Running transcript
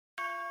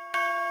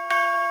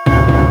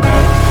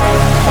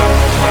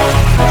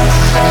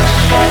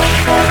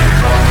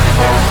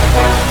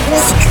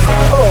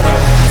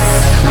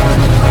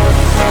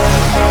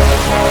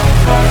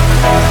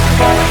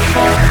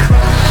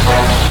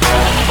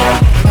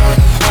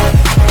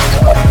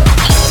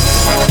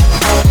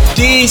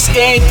This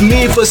ain't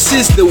me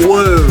versus the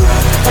world.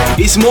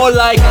 It's more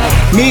like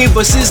me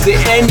versus the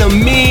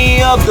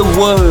enemy of the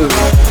world.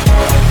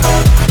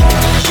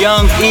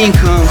 Young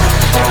income.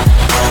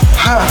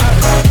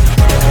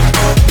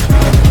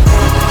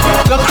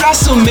 Go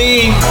cross on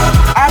me,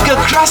 I go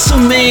cross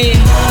on me.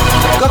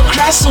 Go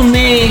cross on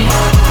me,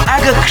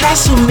 I go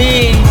cross on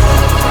me.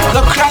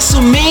 Go cross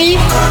on me,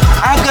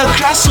 I go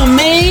cross on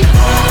me.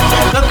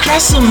 Go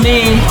cross on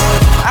me,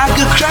 I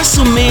go cross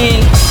on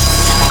me.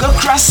 Go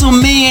cross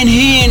on me and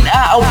he and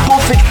I a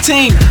perfect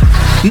team.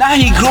 Now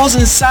he grows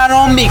inside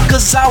on me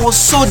cause I was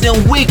so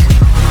damn weak.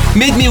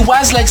 Made me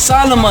wise like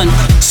Solomon,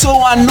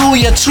 so I knew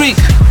your trick.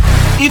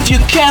 If you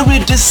can't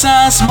read the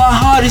signs, my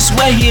heart is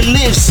where he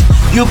lives.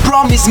 You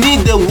promised me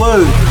the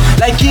word,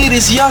 like it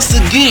is yours to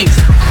give.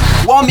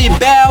 Want me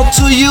bow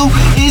to you,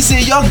 is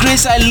it your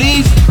grace I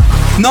live?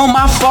 No,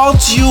 my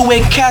fault, you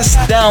were cast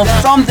down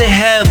from the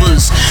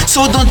heavens.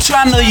 So don't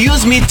try to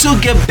use me to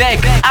get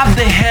back up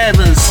the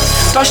heavens.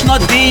 Touch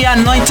not the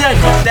anointed,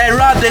 that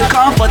rather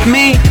comfort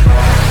me.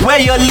 Where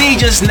your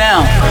legions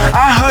now?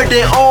 I heard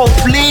they all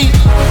flee.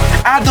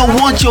 I don't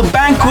want your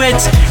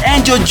banquets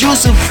and your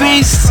juice and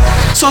feasts.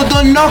 So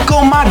don't knock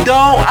on my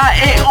door, I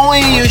ain't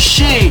owing you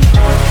shit.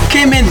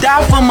 Came and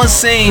died for my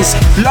sins,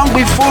 long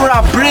before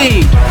I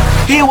breathed.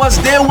 He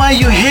was there when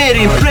you heard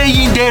him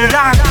praying the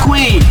rock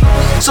queen.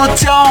 So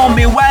tell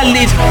me why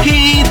live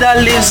he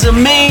that lives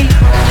in me.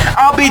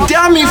 I'll be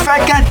damned if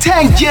I can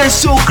thank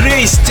Jesus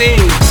Christ.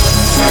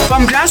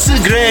 From grace to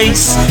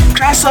grace,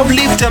 Christ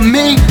uplifted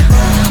me.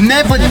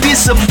 Never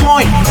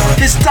disappoint,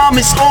 his time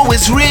is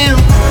always real.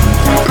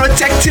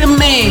 Protecting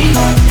me,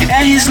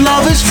 and his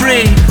love is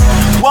free.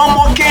 What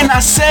more can I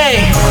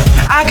say?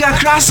 I got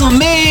Christ on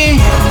me.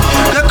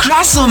 Got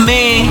Christ on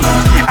me.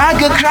 I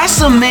got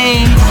Christ on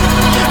me.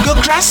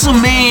 Got Christ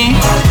on me.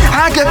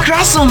 I got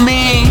Christ on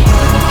me.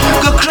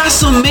 Got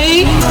Christ on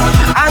me.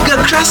 I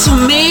got Christ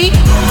on me.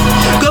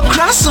 Got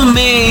Christ on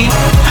me.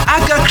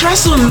 I got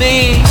Christ on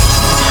me.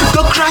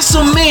 Got Christ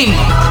on me.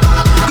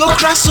 Go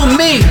cross on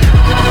me,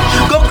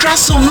 go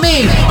cross on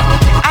me.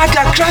 I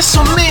got cross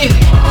on me,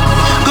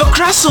 go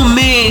cross on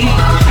me.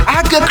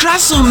 I got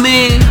cross on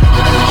me,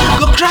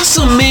 go cross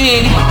on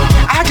me.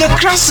 I got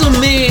cross on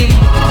me.